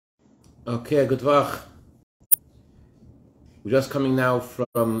Okay, good vach. We're just coming now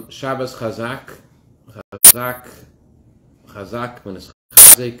from Shabbos Chazak. Chazak, when it's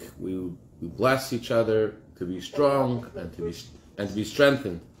Chazik, we bless each other to be strong and to be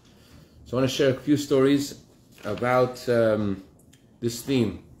strengthened. So I want to share a few stories about this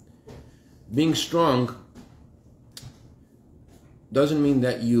theme. Being strong doesn't mean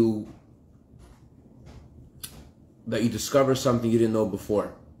that you discover something you didn't know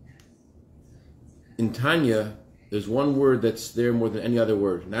before. In Tanya, there's one word that's there more than any other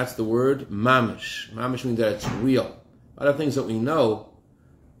word, and that's the word mamish. Mamish means that it's real. A lot of things that we know,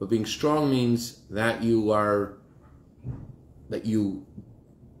 but being strong means that you are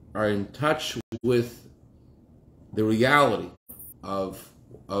in touch with the reality of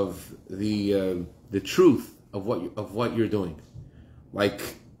the truth of what you're doing.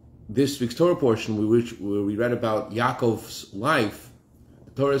 Like this week's Torah portion, where we read about Yaakov's life.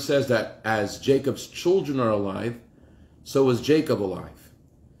 The Torah says that as Jacob's children are alive, so is Jacob alive.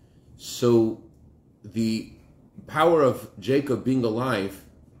 So the power of Jacob being alive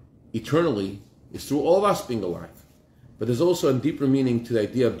eternally is through all of us being alive. But there's also a deeper meaning to the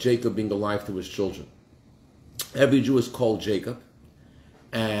idea of Jacob being alive to his children. Every Jew is called Jacob,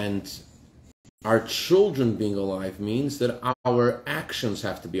 and our children being alive means that our actions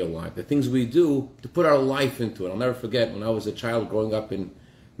have to be alive. The things we do to put our life into it. I'll never forget when I was a child growing up in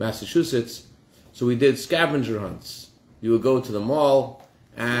Massachusetts, so we did scavenger hunts. You would go to the mall,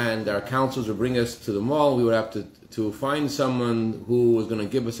 and our counselors would bring us to the mall. We would have to find someone who was going to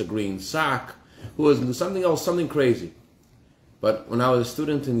give us a green sock, who was going to do something else, something crazy. But when I was a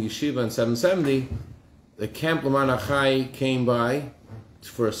student in yeshiva in 770, the Camp Laman Achai came by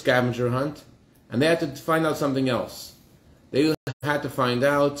for a scavenger hunt, and they had to find out something else. They had to find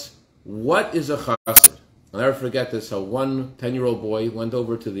out what is a chassid. I'll never forget this, how one 10-year-old boy went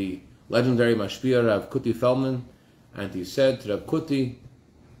over to the legendary mashpia Rav Kuti Feldman, and he said to Rav Kuti,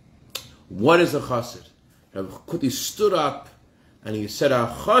 what is a chassid? Rav Kuti stood up and he said,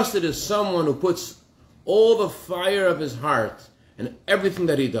 a chassid is someone who puts all the fire of his heart in everything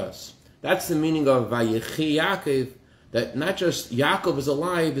that he does. That's the meaning of Vayechi Yaakov, that not just Yaakov is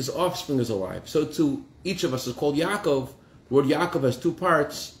alive, his offspring is alive. So to each of us is called Yaakov. The word Yaakov has two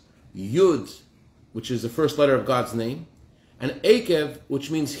parts, Yud, which is the first letter of God's name, and Akev,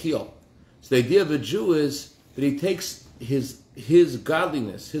 which means heel. So the idea of a Jew is that he takes his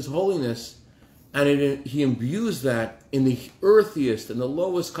godliness, his holiness, and he imbues that in the earthiest and the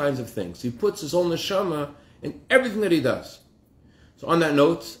lowest kinds of things. He puts his own neshama in everything that he does. So on that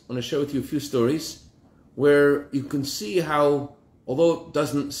note, I want to share with you a few stories where you can see how, although it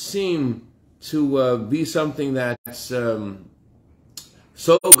doesn't seem to be something that's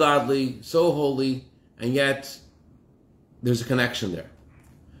so godly, so holy, and yet there's a connection there.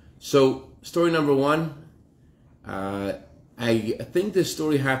 So, story number one, I think this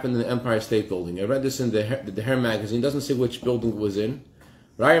story happened in the Empire State Building. I read this in the Hair magazine. It doesn't say which building it was in,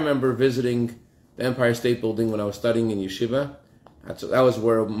 but I remember visiting the Empire State Building when I was studying in yeshiva. That was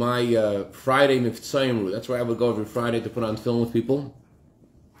where my Friday Miftzayim route. That's where I would go every Friday to put on film with people.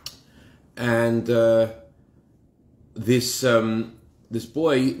 And this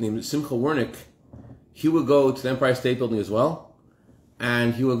boy named Simcha Wernick, he would go to the Empire State Building as well,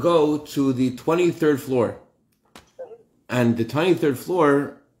 and he would go to the 23rd floor. And the 23rd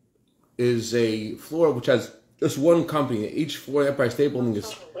floor is a floor which has just one company. Each floor of the Empire State Building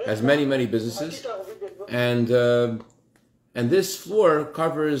has many, many businesses. And this floor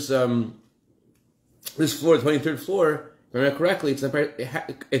covers, this floor, the 23rd floor, if I remember correctly,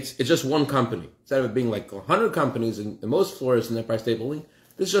 it's just one company. Instead of it being like 100 companies in most floors in the Empire State Building,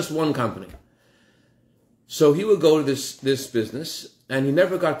 this is just one company. So he would go to this business, and he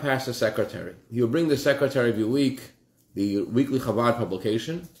never got past the secretary. He would bring the secretary every week, the weekly Chabad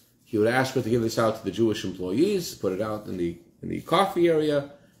publication. He would ask her to give this out to the Jewish employees, put it out in the coffee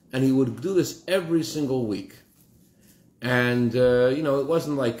area, and he would do this every single week. And, it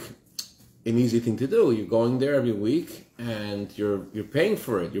wasn't like an easy thing to do. You're going there every week, and you're paying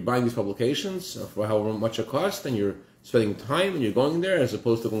for it. You're buying these publications for however much it costs, and you're spending time, and you're going there as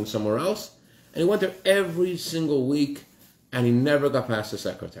opposed to going somewhere else. And he went there every single week, and he never got past the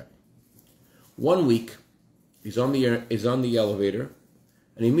secretary. One week, he's on the elevator,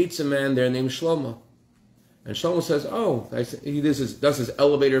 and he meets a man there named Shlomo. And Shlomo says, he does his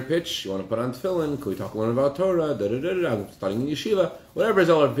elevator pitch. You want to put on tefillin? Can we talk a little about Torah? I'm studying in yeshiva. Whatever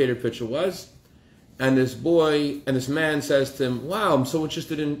his elevator pitch was. And this man says to him, wow, I'm so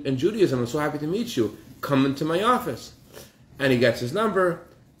interested in Judaism. I'm so happy to meet you. Come into my office. And he gets his number,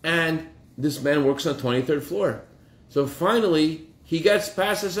 and this man works on the 23rd floor. So finally, he gets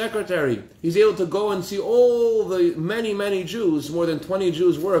past the secretary. He's able to go and see all the many Jews, more than 20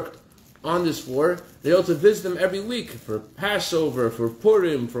 Jews worked on this floor. They're able to visit them every week for Passover, for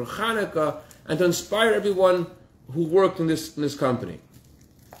Purim, for Hanukkah, and to inspire everyone who worked in this company.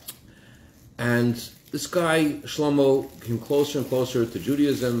 And this guy, Shlomo, came closer and closer to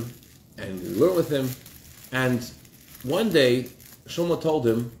Judaism, and we learned with him. And one day, Shlomo told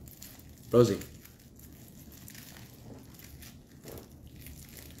him, Rosie,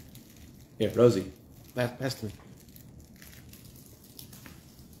 here, Rosie, pass to me.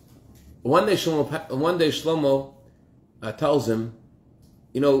 One day Shlomo tells him,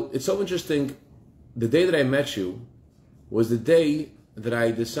 it's so interesting. The day that I met you was the day that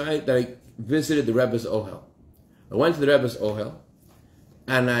I decided that I visited the Rebbe's Ohel. I went to the Rebbe's Ohel,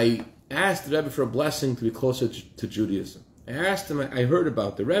 and I asked the Rebbe for a blessing to be closer to Judaism. I asked him. I heard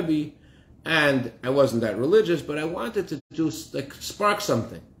about the Rebbe, and I wasn't that religious, but I wanted to spark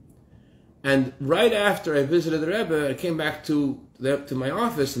something. And right after I visited the Rebbe, I came back to my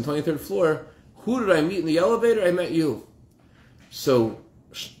office on the 23rd floor. Who did I meet in the elevator? I met you. So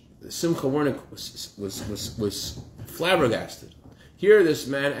Simcha Wernick was flabbergasted. Here, this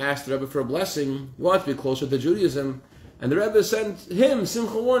man asked the Rebbe for a blessing. He wanted to be closer to Judaism, and the Rebbe sent him,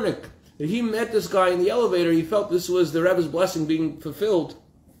 Simcha Wernick. When he met this guy in the elevator, he felt this was the Rebbe's blessing being fulfilled.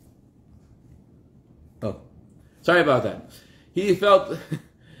 Oh, sorry about that. He felt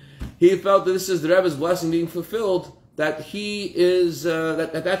that this is the Rebbe's blessing being fulfilled. That he is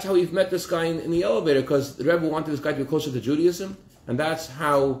that's how he met this guy in the elevator, because the Rebbe wanted this guy to be closer to Judaism, and that's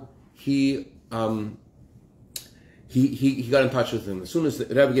how he got in touch with him. As soon as the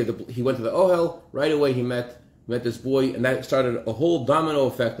Rebbe he went to the Ohel, right away he met this boy, and that started a whole domino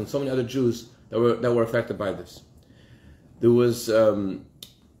effect on so many other Jews that were affected by this. There was a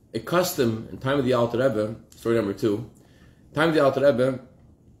custom in time of the Alter Rebbe, story number 2. Time of the Alter Rebbe,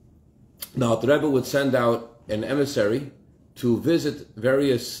 the Alter Rebbe would send out an emissary to visit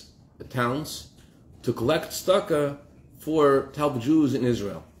various towns to collect tzedakah to help Jews in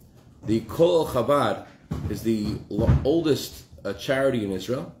Israel. The Kol Chabad is the oldest charity in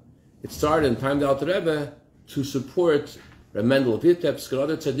Israel. It started in time of the Alter Rebbe to support Reb Mendel of Vitebsk and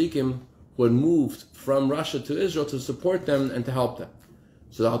other tzaddikim who had moved from Russia to Israel, to support them and to help them.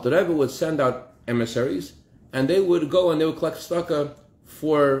 So the Alter Rebbe would send out emissaries, and they would go and they would collect tzedakah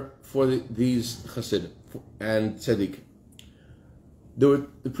for these chassidim and tzaddikim. The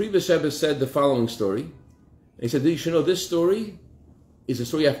previous Rebbe said the following story. He said, you should know this story is a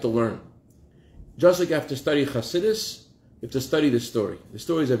story you have to learn. Just like you have to study chassidus, you have to study this story. The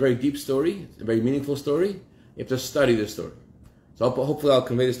story is a very deep story, a very meaningful story. You have to study this story. So hopefully I'll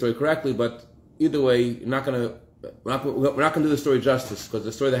convey the story correctly, but either way, we're not going to do the story justice, because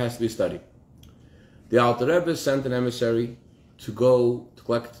the story that has to be studied. The Alter Rebbe sent an emissary to go to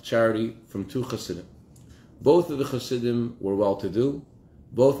collect charity from 2 chassidim. Both of the chassidim were well-to-do.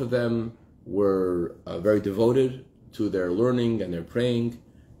 Both of them were very devoted to their learning and their praying,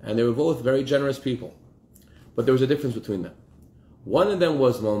 and they were both very generous people. But there was a difference between them. One of them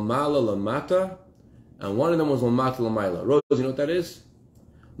was Mamala Lamata, and one of them was Lamata Lamaila. Rose, you know what that is?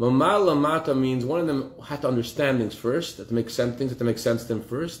 Mamala Lamata means one of them had to understand things first, had to make sense to him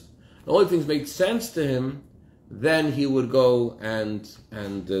first. The only things made sense to him, then he would go and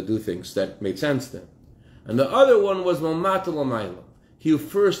do things that made sense to him. And the other one was Mamata Lamaila. He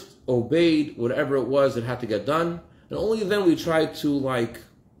first obeyed whatever it was that had to get done, and only then we tried to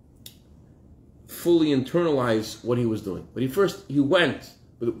fully internalize what he was doing. But he went.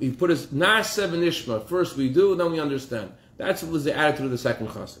 He put his Na'aseh v'nishma. First we do, then we understand. That was the attitude of the second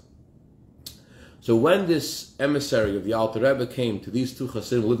chassid. So when this emissary of the Alter Rebbe came to these 2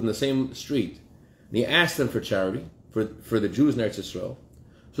 chassidim who lived in the same street, and he asked them for charity, for the Jews in Eretz Yisrael.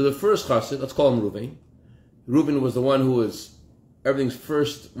 So the first chassid, let's call him Reuven. Reuven was the one who was everything's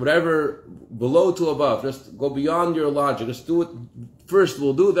first, whatever below to above, just go beyond your logic, just do it first,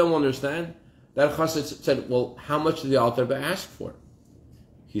 we'll do it, then we'll understand. That chassid said, well, how much did the Alter Rebbe ask for?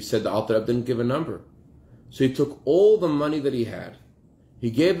 He said the Alter Rebbe didn't give a number. So he took all the money that he had, he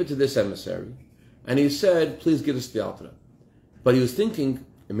gave it to this emissary, and he said, please give this to the Alter Rebbe. But he was thinking,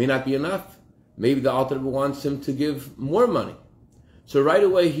 it may not be enough. Maybe the Alter Rebbe wants him to give more money. So right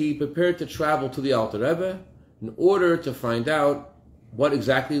away he prepared to travel to the Alter Rebbe in order to find out what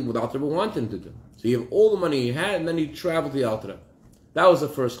exactly the Alter Rebbe wanted him to do. So he had all the money he had, and then he traveled to the Alter Rebbe. That was the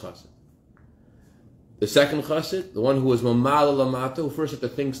first chassid. The second chassid, the one who was Mamala Lamata, who first had to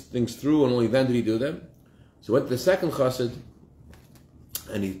think things through, and only then did he do them. So he went to the second chassid,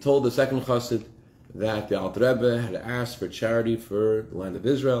 and he told the second chassid that the Alter Rebbe had asked for charity for the land of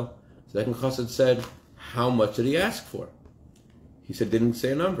Israel. The second chassid said, how much did he ask for? He said, didn't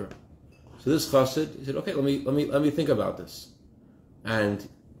say a number. So this chassid, he said, okay, let me think about this. And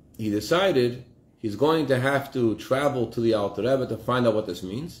he decided he's going to have to travel to the Alter Rebbe to find out what this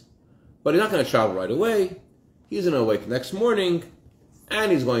means. But he's not going to travel right away. He's going to wake next morning,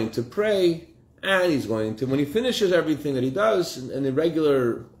 and he's going to pray, and he's going to, when he finishes everything that he does in the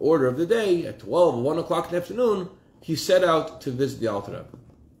regular order of the day, at 12 or 1 o'clock in the afternoon, he set out to visit the Alter Rebbe.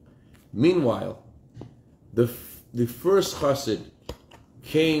 Meanwhile, the first chassid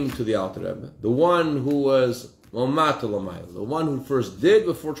came to the Alter Rebbe, the one who was Momat Lamayl, the one who first did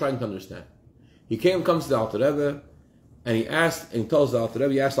before trying to understand. He comes to the Alter Rebbe, and he tells the Alter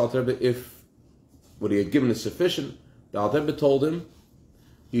Rebbe, he asked the Alter Rebbe if what he had given is sufficient. The Alter Rebbe told him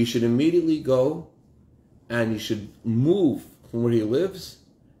he should immediately go and he should move from where he lives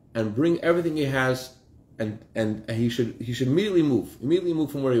and bring everything he has, and he should immediately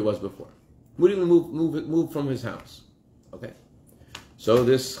move from where he was before. Immediately move from his house. Okay. So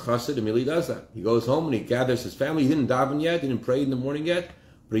this chassid immediately does that. He goes home and he gathers his family. He didn't daven yet, he didn't pray in the morning yet,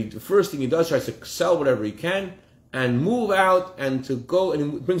 but the first thing he does, tries to sell whatever he can and move out and to go,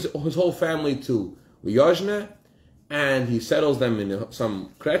 and he brings his whole family to Yajna, and he settles them in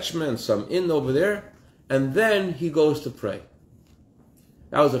some kretschma and some inn over there, and then he goes to pray.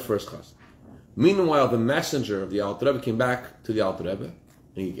 That was the first chassid. Meanwhile, the messenger of the Alter Rebbe came back to the Alter Rebbe,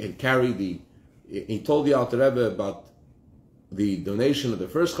 and he told the Alter Rebbe about the donation of the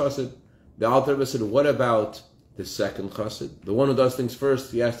first chassid. The Alter Rebbe said, what about the second chassid? The one who does things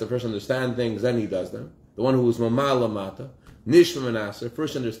first, he has to first understand things, then he does them. The one who was Mamal Lamata, Nishma Manasseh,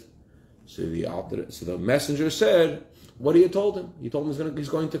 first understand. So the messenger said, what he had told him. He told him he's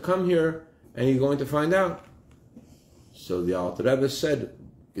going to come here and he's going to find out. So the Alter Rebbe said,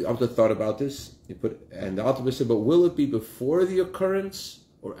 the Alter thought about this, and the Alter Rebbe said, but will it be before the occurrence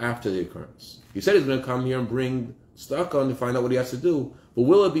or after the occurrence? He said he's going to come here and bring stuff on to find out what he has to do, but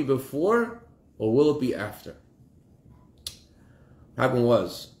will it be before or will it be after? What happened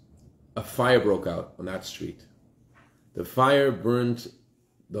was, a fire broke out on that street. The fire burned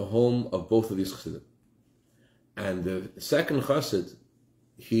the home of both of these chassidim. And the second chassid,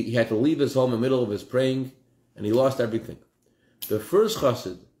 he had to leave his home in the middle of his praying, and he lost everything. The first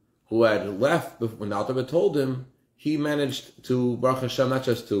chassid, who had left when the Alter Rebbe told him, he managed to, Baruch Hashem, not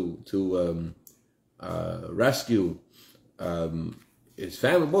just to rescue his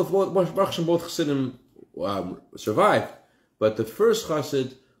family. Baruch Hashem, both chassidim survived. But the first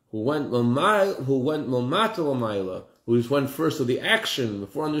chassid, who went Momat Lamayla, who went first to the action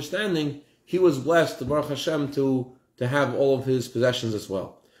before understanding, he was blessed, Baruch Hashem, to have all of his possessions as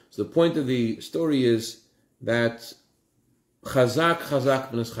well. So the point of the story is that chazak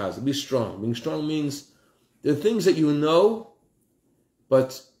b'nes chazak, be strong. Being strong means there are things that you know,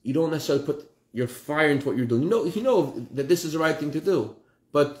 but you don't necessarily put your fire into what you're doing. You know that this is the right thing to do,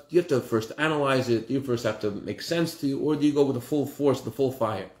 but you have to first analyze it. You first have to make sense to you, or do you go with the full force, the full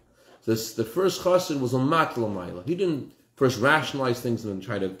fire? So the first chassid was Momat Lamayla. He didn't first rationalize things and then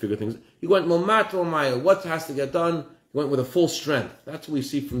try to figure things. He went Momat Lamayla. What has to get done? He went with a full strength. That's what we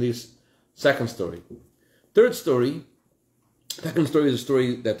see from this second story. Second story is a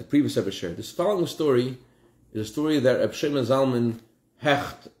story that the previous ever shared. This following story is a story that Rabbi Shimon Zalman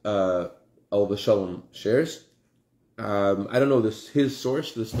Hecht al Shalom shares. I don't know his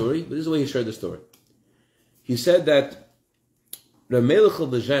source for the story, but this is the way he shared the story. He said that Melech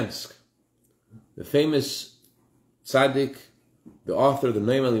Lezhensk, the famous tzaddik, the author of the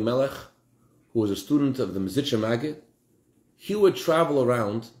Noam Elimelech, who was a student of the Mezitcha Maggid, he would travel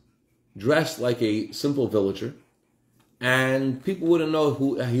around dressed like a simple villager, and people wouldn't know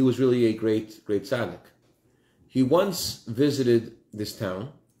he was really a great tzaddik. He once visited this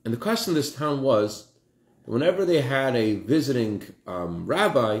town, and the custom of this town was that whenever they had a visiting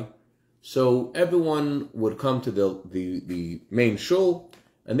rabbi, so everyone would come to the main shul,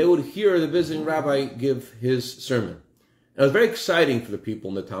 and they would hear the visiting rabbi give his sermon. And it was very exciting for the people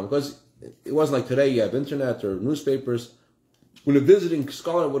in the town, because it wasn't like today you have internet or newspapers. When a visiting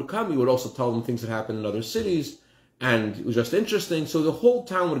scholar would come, he would also tell them things that happened in other cities, and it was just interesting. So the whole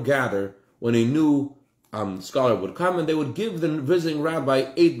town would gather when a new scholar would come, and they would give the visiting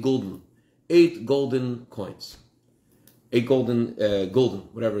rabbi 8 golden coins. 8 golden,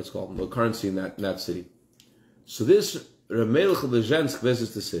 whatever it's called, the currency in that city. So this Melech Lezhensk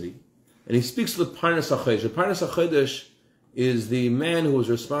visits the city, and he speaks to the Parnas HaChodesh. The Parnas HaChodesh is the man who was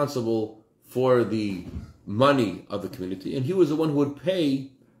responsible for the money of the community, and he was the one who would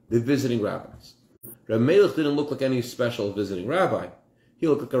pay the visiting rabbis. Rabbi Melech didn't look like any special visiting rabbi. He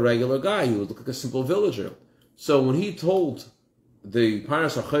looked like a regular guy. He would look like a simple villager. So when he told the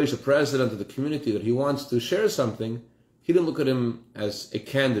Parnas HaChodesh, the president of the community, that he wants to share something, he didn't look at him as a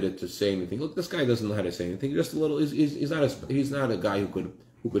candidate to say anything. Look, this guy doesn't know how to say anything. Just a little. He's not a guy who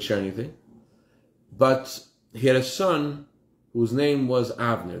could share anything. But he had a son whose name was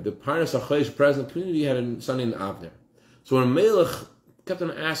Avner. The Parnas HaChodesh president community had a son named Avner. So when Melech kept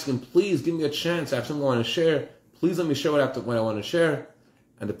on asking, please give me a chance, I have something I want to share, please let me share what I want to share.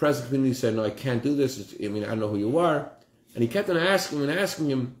 And the president community said, no, I can't do this. I don't know who you are. And he kept on asking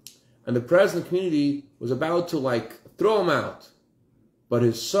him, and the president community was about to throw him out. But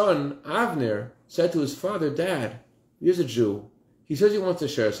his son, Avner, said to his father, Dad, here's a Jew. He says he wants to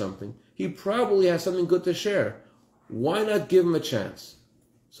share something. He probably has something good to share. Why not give him a chance?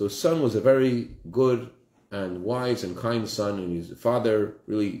 So his son was a very good and wise and kind son, and his father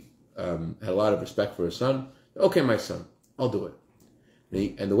really had a lot of respect for his son. Okay, my son, I'll do it.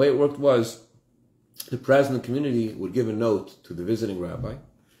 And the way it worked was, the president community would give a note to the visiting rabbi,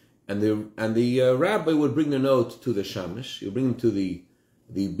 and the rabbi would bring the note to the shamish. He would bring him to the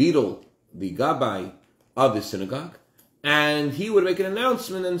beadle, the gabbai of the synagogue, and he would make an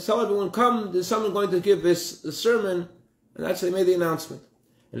announcement and tell everyone, come, there's someone going to give this sermon, and that's how they made the announcement.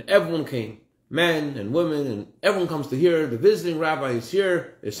 And everyone came, men and women, and everyone comes to hear, the visiting rabbi is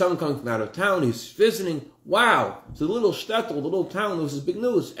here, there's someone coming from out of town, he's visiting, wow, so the little shtetl, the little town, this is big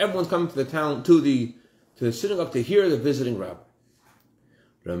news, everyone's coming to the town, to the synagogue to hear the visiting rabbi.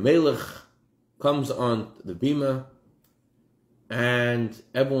 Melech comes on the bima, and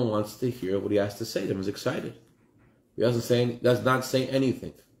everyone wants to hear what he has to say. Everyone's excited. He does not say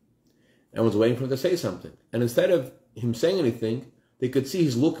anything. Everyone's waiting for him to say something. And instead of him saying anything, they could see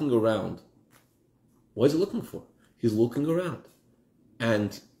he's looking around. What is he looking for? He's looking around.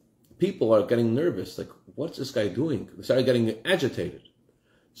 And people are getting nervous. What's this guy doing? They started getting agitated.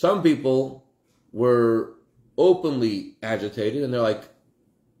 Some people were openly agitated, and they're like,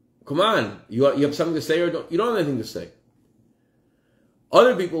 come on, you have something to say, or you don't have anything to say.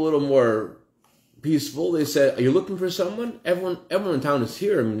 Other people, a little more peaceful, they said, are you looking for someone? Everyone in town is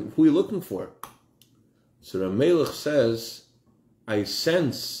here. Who are you looking for? So the Melech says, I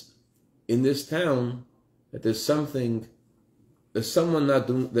sense in this town that there's something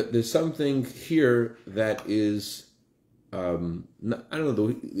here that is, I don't know,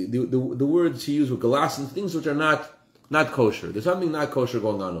 the words he used were galas and things which are not kosher. There's something not kosher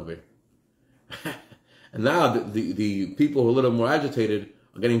going on over here. And now the people who are a little more agitated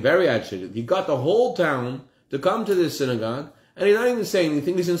are getting very agitated. He got the whole town to come to this synagogue, and he's not even saying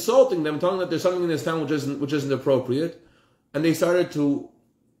anything. He's insulting them, telling them that there's something in this town which isn't appropriate. And they started to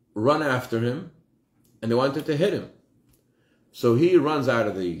run after him, and they wanted to hit him. So he runs out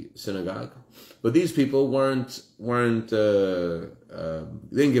of the synagogue, but these people they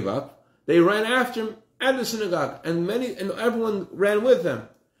didn't give up. They ran after him out of the synagogue, and everyone ran with them.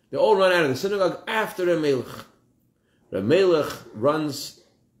 They all run out of the synagogue after the Melech. The Melech runs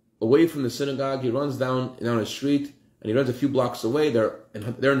away from the synagogue. He runs down a street, and he runs a few blocks away. They're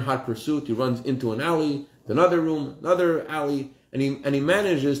in hot pursuit. He runs into an alley, another room, another alley, and he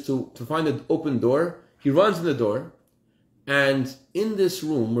manages to find an open door. He runs in the door, and in this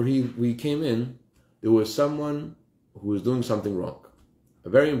room where we came in, there was someone who was doing something wrong. A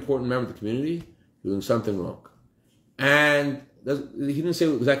very important member of the community doing something wrong. And he didn't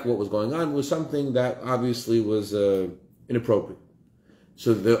say exactly what was going on. It was something that obviously was inappropriate.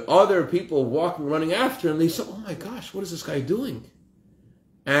 So the other people running after him, they said, oh my gosh, what is this guy doing?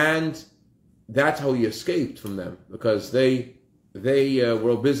 And that's how he escaped from them, because they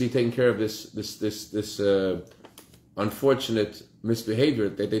were busy taking care of this unfortunate misbehavior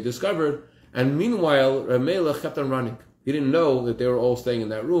that they discovered. And meanwhile, Melech kept on running. He didn't know that they were all staying in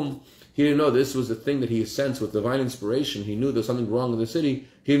that room. He didn't know this was the thing that he sensed with divine inspiration. He knew there was something wrong in the city.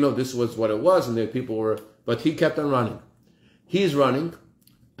 He didn't know this was what it was, and that people were, but he kept on running. He's running,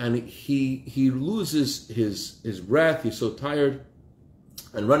 and he loses his breath. He's so tired.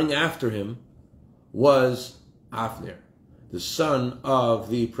 And running after him was Avner, the son of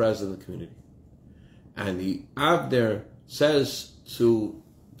the president of the community. And the Avner says to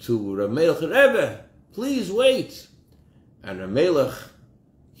Ramelech, Rebbe, please wait. And Ramelech,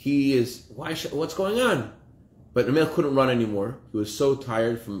 what's going on? But Ramelech couldn't run anymore. He was so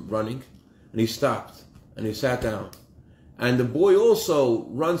tired from running, and he stopped, and he sat down. And the boy also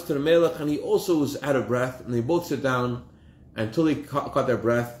runs to Ramelech, and he also was out of breath, and they both sit down until they caught their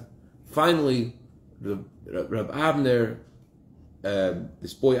breath. Finally, Rabbi Abner,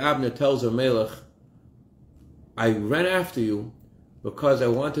 this boy Abner tells Ramelech, I ran after you because I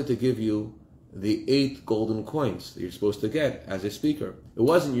wanted to give you the 8 golden coins that you're supposed to get as a speaker. It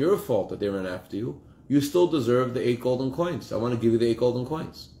wasn't your fault that they ran after you. You still deserve the 8 golden coins. I want to give you the 8 golden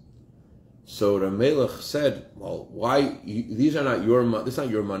coins. So the Melech said, well, why? These are not your money. It's not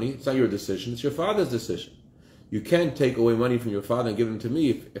your money. It's not your decision. It's your father's decision. You can't take away money from your father and give them to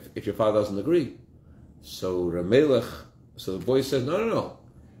me if your father doesn't agree. So the Melech, so the boy says, no.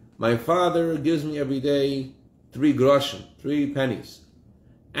 My father gives me every day 3 groschen, 3 pennies.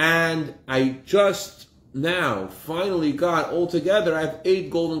 And I just now finally got altogether, I have 8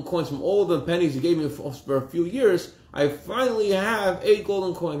 golden coins from all the pennies he gave me for a few years. I finally have 8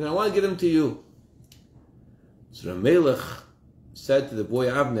 golden coins, and I want to give them to you. So the Melech said to the boy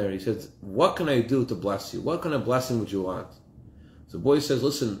Avner, he says, what can I do to bless you? What kind of blessing would you want? So the boy says,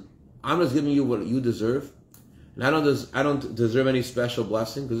 listen, I'm just giving you what you deserve, and I don't deserve any special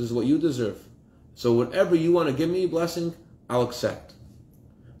blessing, because this is what you deserve. So whatever you want to give me blessing, I'll accept.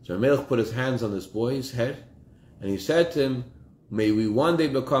 So the Melech put his hands on this boy's head, and he said to him, may we one day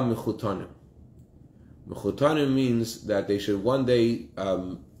become mechutanim. Mechutanim means that they should one day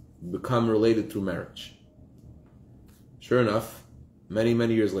become related through marriage. Sure enough, many,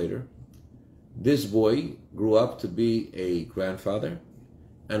 many years later, this boy grew up to be a grandfather,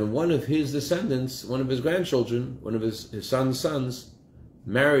 and one of his descendants, one of his grandchildren, one of his son's sons,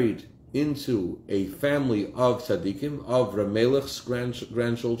 married into a family of tzaddikim, of Ramelech's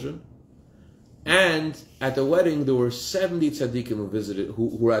grandchildren, and at the wedding there were 70 tzaddikim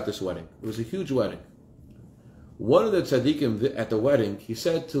who were at this wedding. It was a huge wedding. One of the tzaddikim at the wedding, he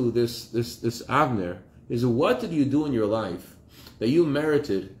said to this Avner, what did you do in your life that you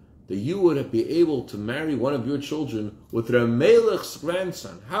merited that you would be able to marry one of your children with Ramelech's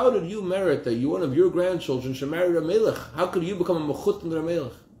grandson? How did you merit that one of your grandchildren should marry Ramelech? How could you become a mechut in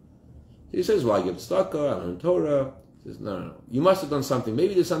Ramelech? He says, well, I give tzedakah, I learn torah. He says, no. You must have done something. Maybe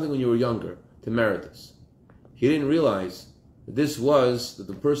you did something when you were younger to merit this. He didn't realize that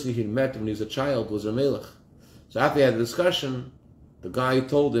the person he had met when he was a child was Ramelech. So after they had a discussion, the guy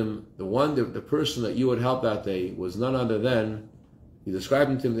told him, the person that you would help that day was none other than, he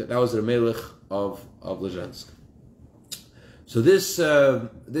described him to him, that was the Melech of Lezhensk. So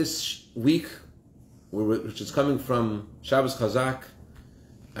this week, which is coming from Shabbos Chazak,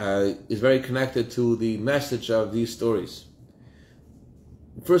 is very connected to the message of these stories.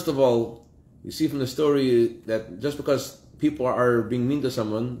 First of all, you see from the story that just because people are being mean to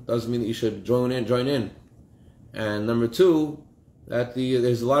someone doesn't mean that you should join in. And number 2, that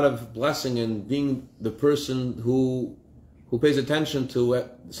there's a lot of blessing in being the person who pays attention to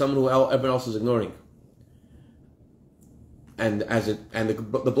someone who everyone else is ignoring. And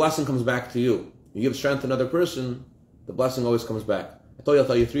the blessing comes back to you. You give strength to another person, the blessing always comes back. I'll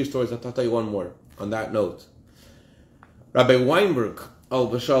tell you 3 stories. I'll tell you one more on that note. Rabbi Weinberg,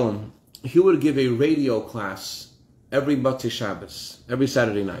 Shalom, he would give a radio class every Motzei Shabbos, every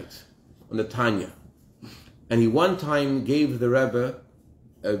Saturday night, on the Tanya. And he one time gave the Rebbe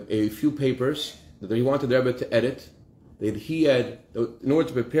a few papers that he wanted the Rebbe to edit. That he had, in order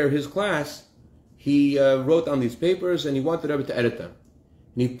to prepare his class, he wrote down these papers and he wanted the Rebbe to edit them.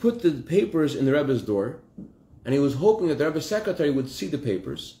 And he put the papers in the Rebbe's door, and he was hoping that the Rebbe's secretary would see the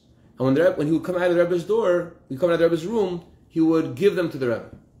papers. And when he would come out of the Rebbe's door, he'd come out of the Rebbe's room, he would give them to the Rebbe.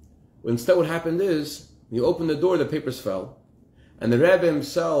 Well, instead what happened is, when you opened the door, the papers fell. And the Rebbe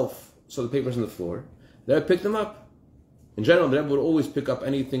himself saw the papers on the floor. The Rebbe picked them up. In general, the Rebbe would always pick up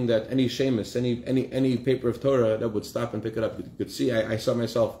anything any shemus, any paper of Torah, that would stop and pick it up. You could see, I saw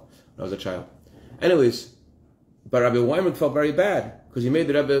myself when I was a child. Anyways, but Rabbi Weinberg felt very bad, because he made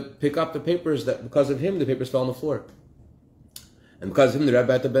the Rebbe pick up the papers that, because of him, the papers fell on the floor. And because of him, the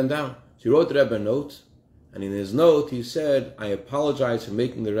Rebbe had to bend down. So he wrote the Rebbe a note, and in his note, he said, I apologize for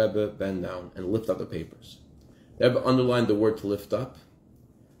making the Rebbe bend down and lift up the papers. The Rebbe underlined the word to lift up.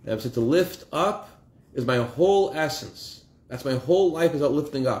 The Rebbe said, to lift up is my whole essence. That's my whole life, is about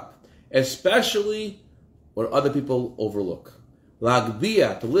lifting up. Especially what other people overlook.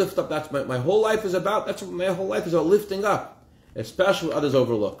 Lagbia, to lift up, that's my whole life is about, that's what my whole life is about, lifting up. Especially what others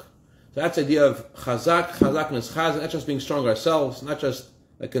overlook. So that's the idea of chazak and chazak, not just being strong ourselves, not just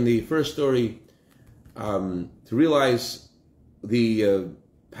like in the first story, to realize the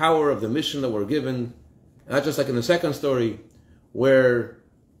power of the mission that we're given, not just like in the second story, where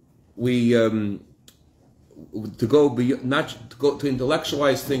we to go beyond, not to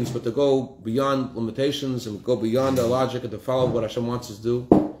intellectualize things, but to go beyond limitations and go beyond our logic and to follow what Hashem wants us to do.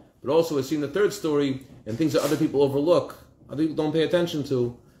 But also we see in the third story, and things that other people overlook, other people don't pay attention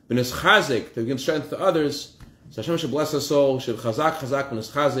to, b'nis chazik, to give strength to others. So Hashem should bless us all. Should chazak,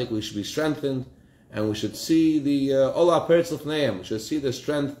 b'nis chazik. We should be strengthened, and we should see the olah peretz l'fneim. We should see the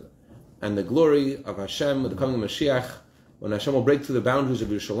strength and the glory of Hashem with the coming of Mashiach, when Hashem will break through the boundaries of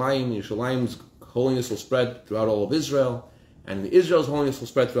Yerushalayim. Yerushalayim's holiness will spread throughout all of Israel, and Israel's holiness will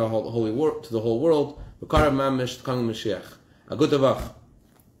spread to the whole world. A good